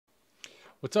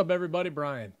What's up, everybody?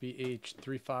 Brian,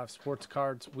 BH35 Sports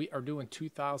Cards. We are doing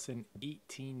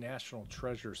 2018 National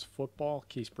Treasures Football,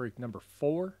 case break number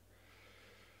 4.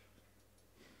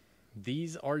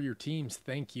 These are your teams.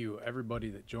 Thank you, everybody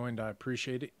that joined. I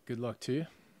appreciate it. Good luck to you.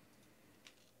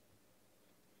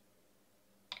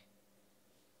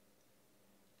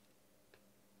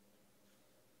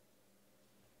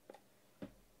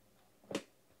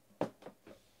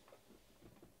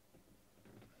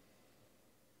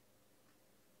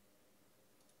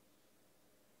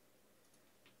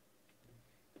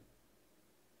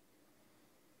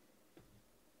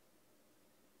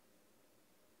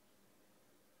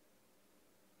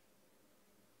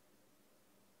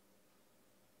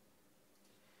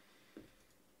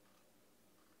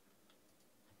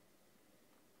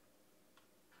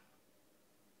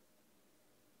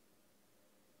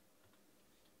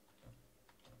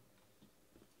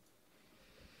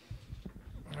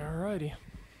 Alrighty.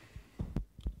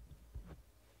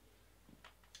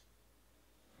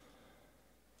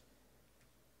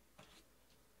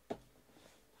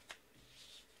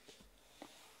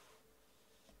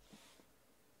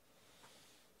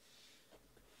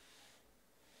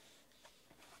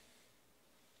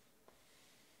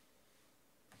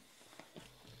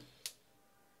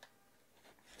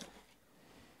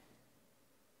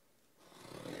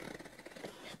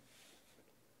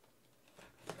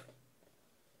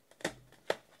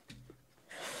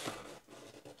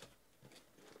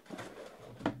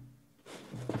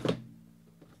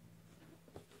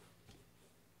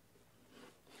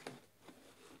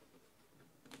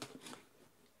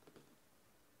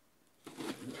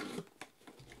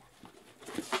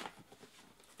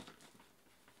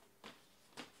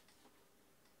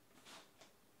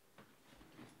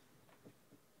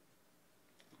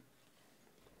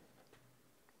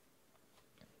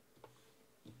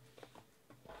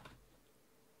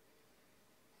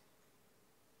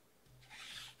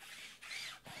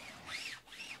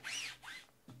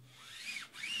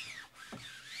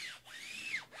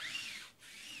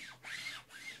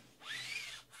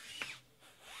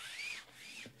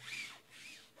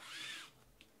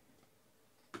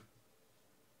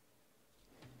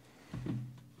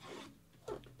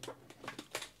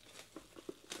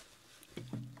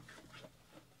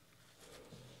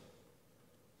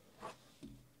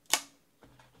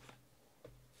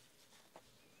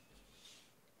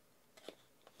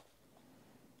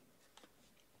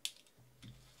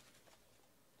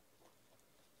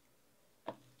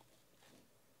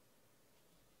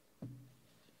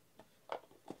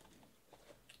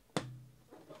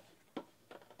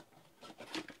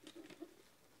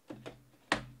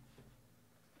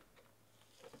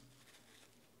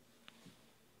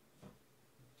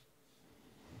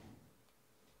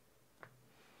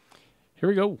 Here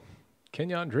we go.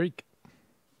 Kenyon Drake.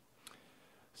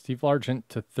 Steve Largent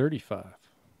to 35.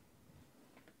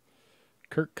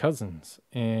 Kirk Cousins.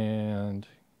 And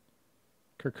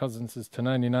Kirk Cousins is to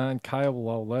 99. Kyle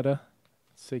Lauletta.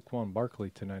 Saquon Barkley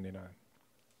to 99.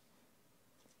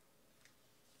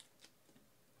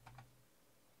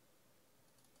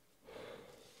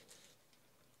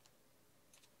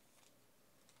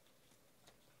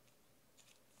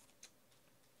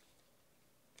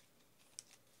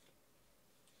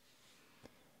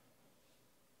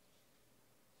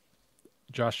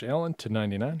 Josh Allen to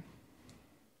 99.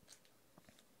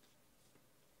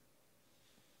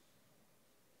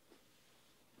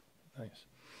 Nice.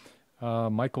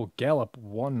 Michael Gallup,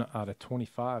 1 out of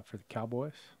 25 for the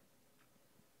Cowboys.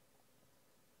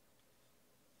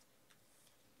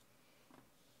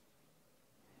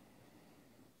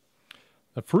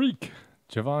 The Freak,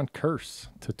 Javon Curse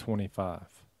to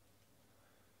 25.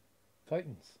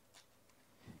 Titans.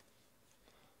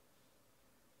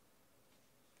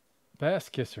 Bass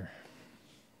Kisser.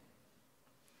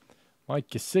 Mike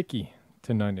Gesicki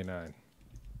to 99.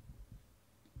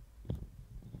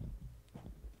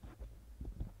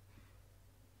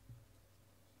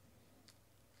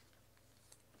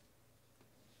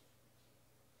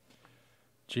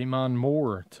 Jamon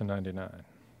Moore to 99.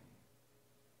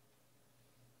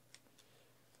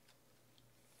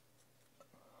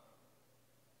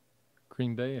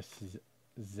 Green Bay is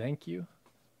Zanku.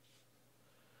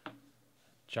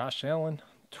 Josh Allen,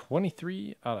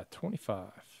 23 out of 25.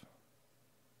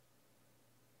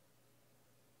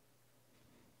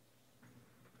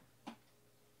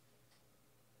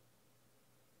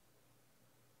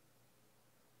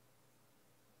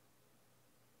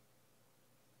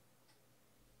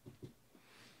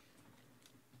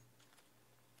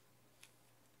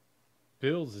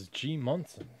 Bills is G.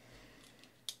 Munson.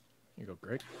 Here you go,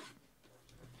 Greg.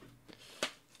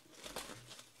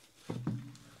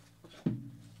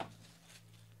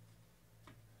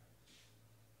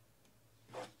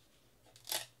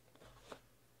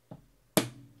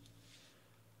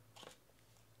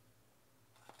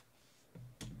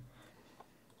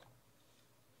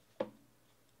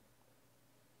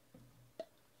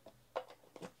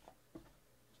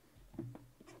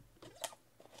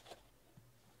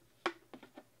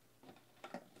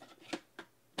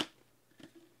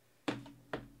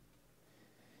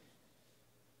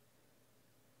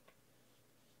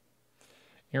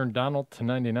 Aaron Donald to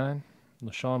 99.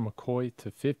 LaShawn McCoy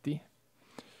to 50.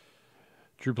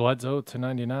 Drew Bledsoe to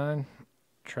 99.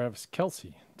 Travis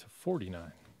Kelce to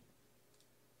 49.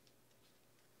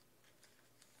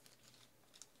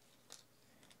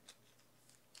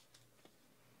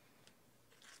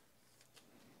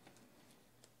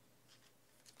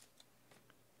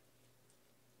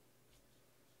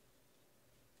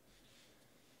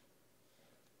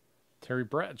 Terry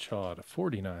Bradshaw to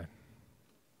 49.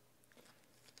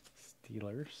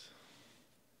 Steelers.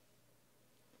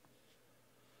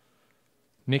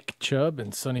 Nick Chubb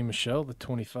and Sonny Michel to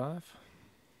 25.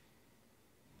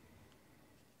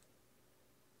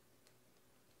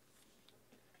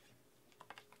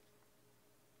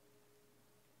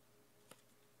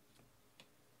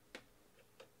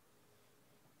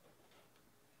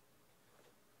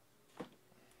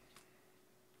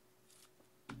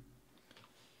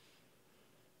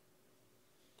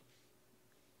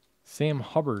 Sam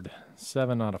Hubbard,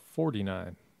 7 out of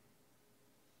 49.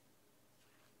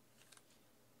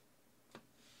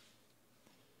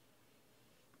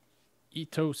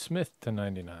 Ito Smith to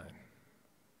 99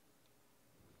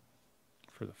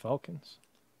 for the Falcons.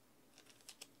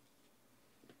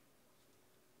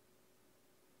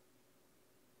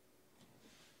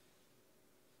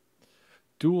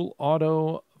 Dual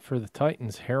auto for the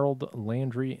Titans, Harold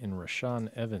Landry and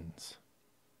Rashaan Evans.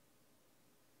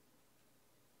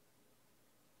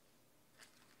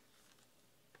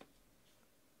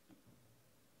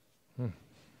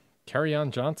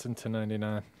 Kerryon Johnson to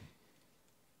 99.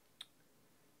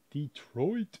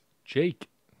 Detroit. Jake.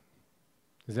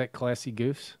 Is that Classy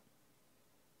Goose?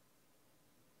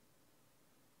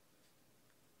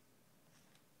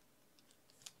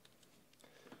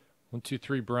 One, two,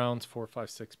 three Browns, 4, 5,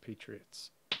 6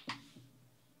 Patriots.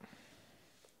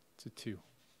 It's a 2.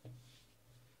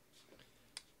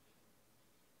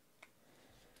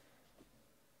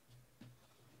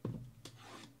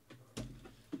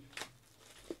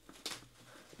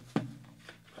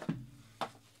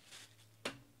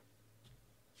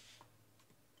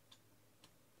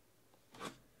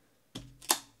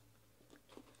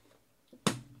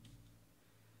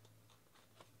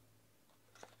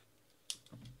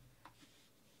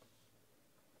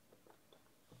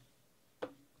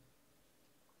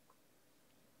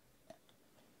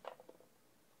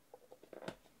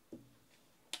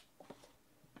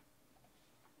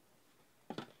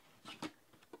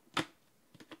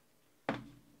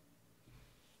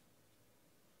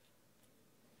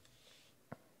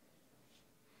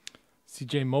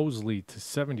 CJ Mosley to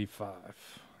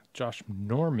 75. Josh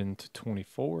Norman to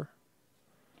 24.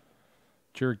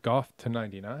 Jared Goff to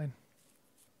 99.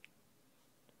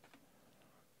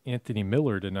 Anthony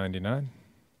Miller to 99.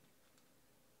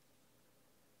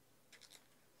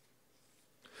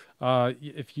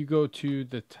 If you go to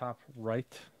the top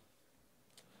right,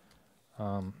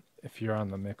 if you're on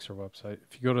the Mixer website,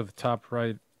 if you go to the top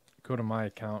right, go to my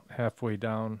account. Halfway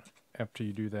down after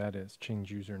you do that is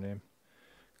change username.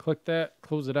 Click that,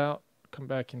 close it out, come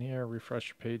back in here, refresh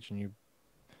your page, and you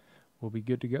will be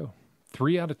good to go.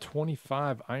 3 out of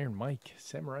 25, Iron Mike,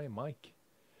 Samurai Mike.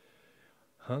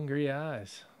 Hungry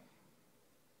Eyes.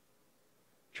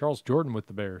 Charles Jordan with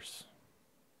the Bears.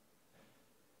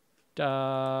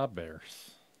 Da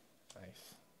Bears.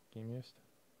 Nice. Game used.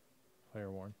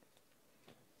 Player worn.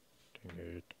 Dang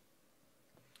it.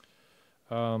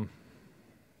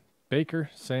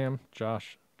 Baker, Sam,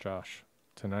 Josh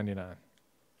to 99.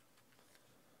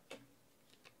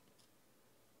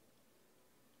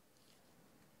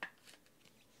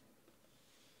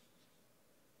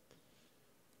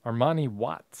 Armani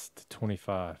Watts to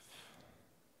 25.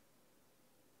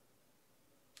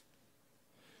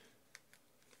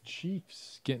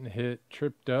 Chiefs getting hit.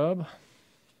 Trip Dub.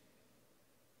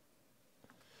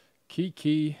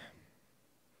 Kiki.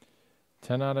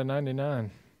 10 out of 99.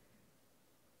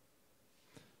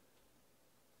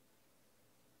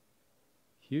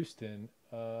 Houston.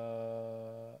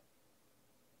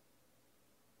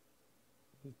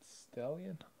 It's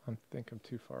Stallion? I think I'm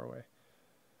too far away.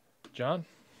 John.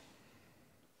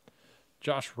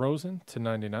 Josh Rosen to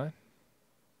 99.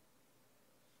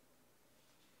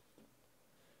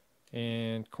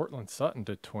 And Cortland Sutton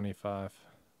to 25.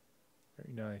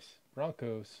 Very nice.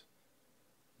 Broncos.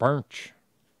 Birch.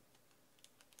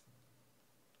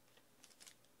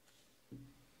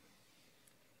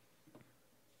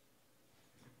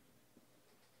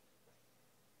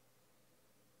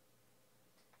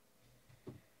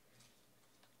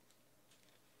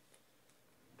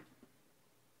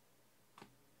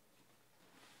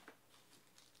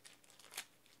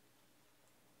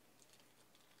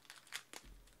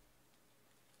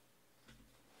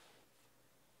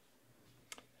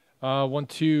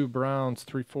 1-2 Browns,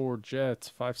 3-4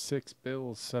 Jets, 5-6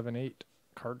 Bills, 7-8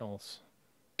 Cardinals.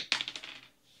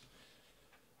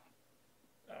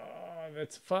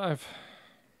 That's 5.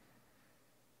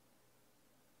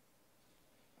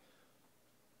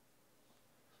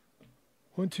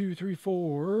 One, two, three,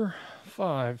 4,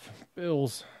 5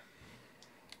 Bills.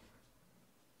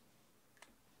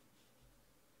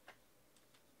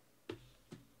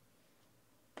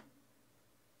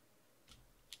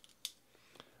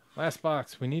 Last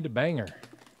box. We need a banger.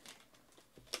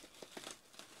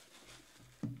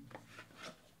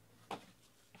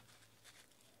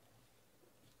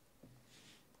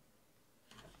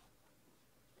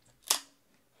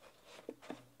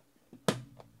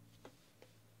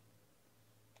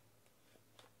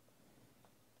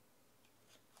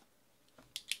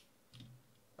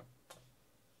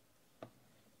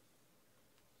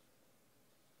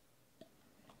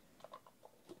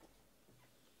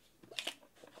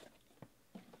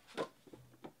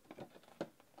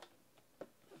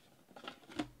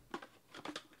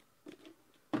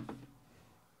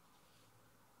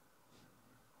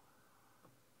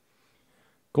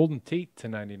 Golden Tate to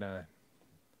 99.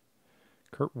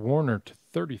 Kurt Warner to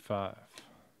 35.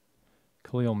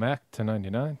 Khalil Mack to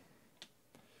 99.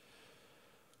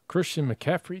 Christian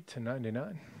McCaffrey to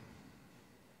 99.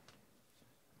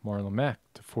 Marlon Mack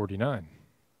to 49.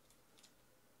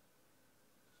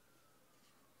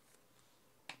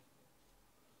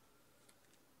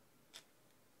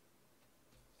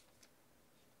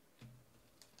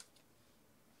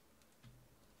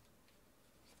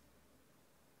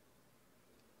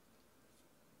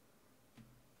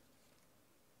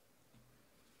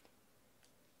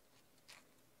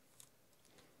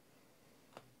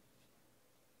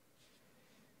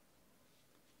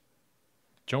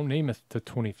 Joe Namath to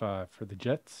 25 for the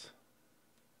Jets.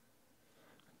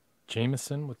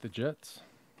 Jameson with the Jets.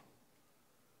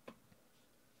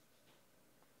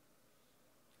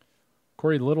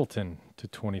 Corey Littleton to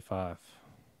 25.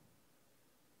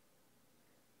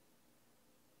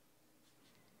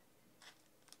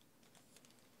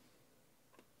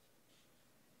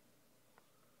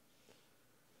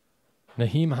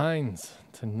 Naheem Hines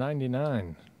to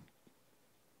 99.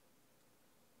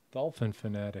 Dolphin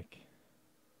fanatic.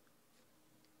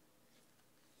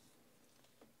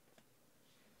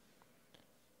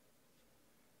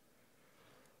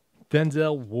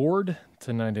 Denzel Ward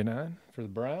to 99 for the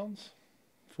Browns.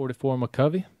 44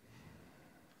 McCovey.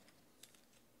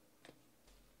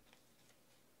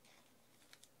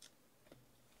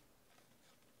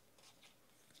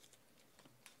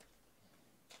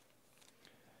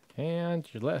 And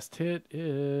your last hit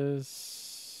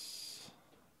is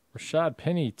Rashad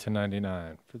Penny to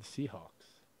 99 for the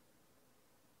Seahawks.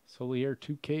 Solier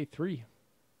 2K3.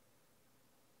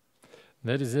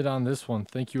 That is it on this one.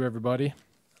 Thank you, everybody.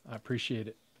 I appreciate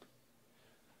it.